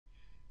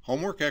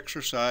Homework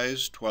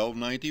exercise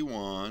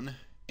 1291,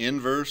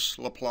 inverse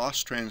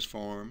Laplace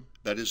transform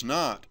that is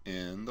not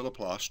in the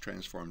Laplace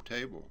transform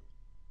table.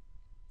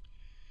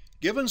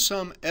 Given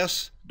some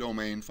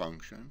S-domain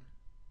function,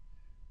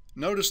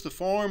 notice the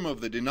form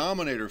of the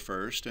denominator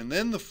first and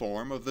then the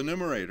form of the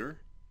numerator.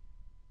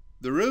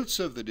 The roots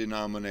of the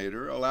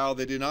denominator allow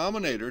the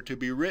denominator to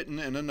be written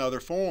in another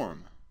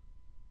form.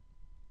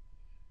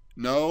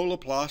 No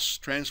Laplace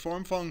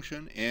transform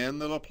function in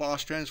the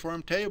Laplace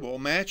transform table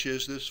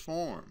matches this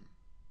form.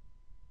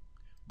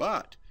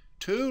 But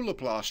two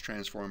Laplace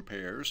transform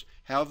pairs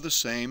have the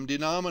same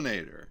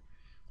denominator,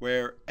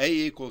 where a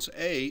equals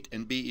 8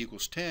 and b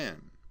equals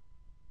 10.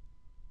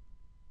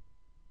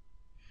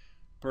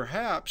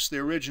 Perhaps the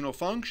original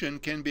function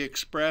can be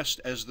expressed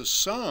as the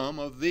sum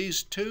of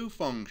these two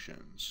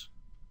functions.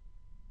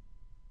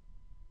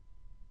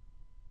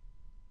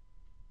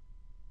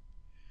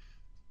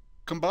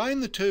 Combine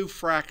the two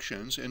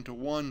fractions into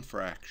one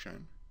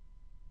fraction.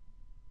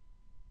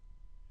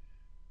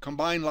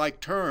 Combine like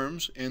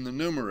terms in the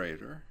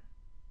numerator.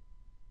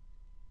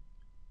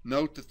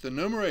 Note that the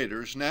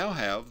numerators now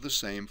have the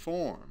same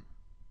form.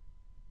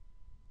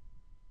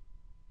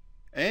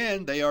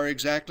 And they are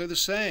exactly the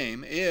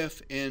same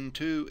if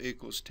n2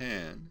 equals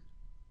 10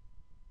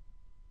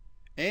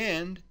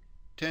 and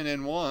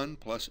 10n1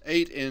 plus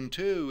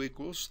 8n2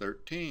 equals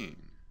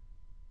 13.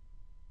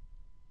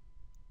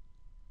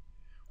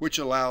 Which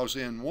allows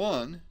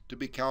n1 to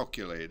be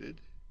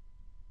calculated.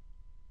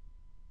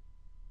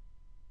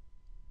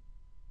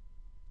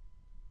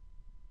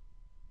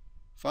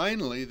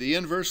 Finally, the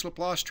inverse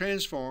Laplace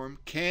transform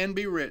can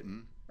be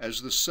written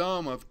as the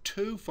sum of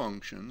two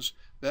functions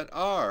that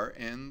are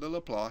in the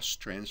Laplace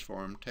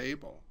transform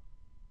table.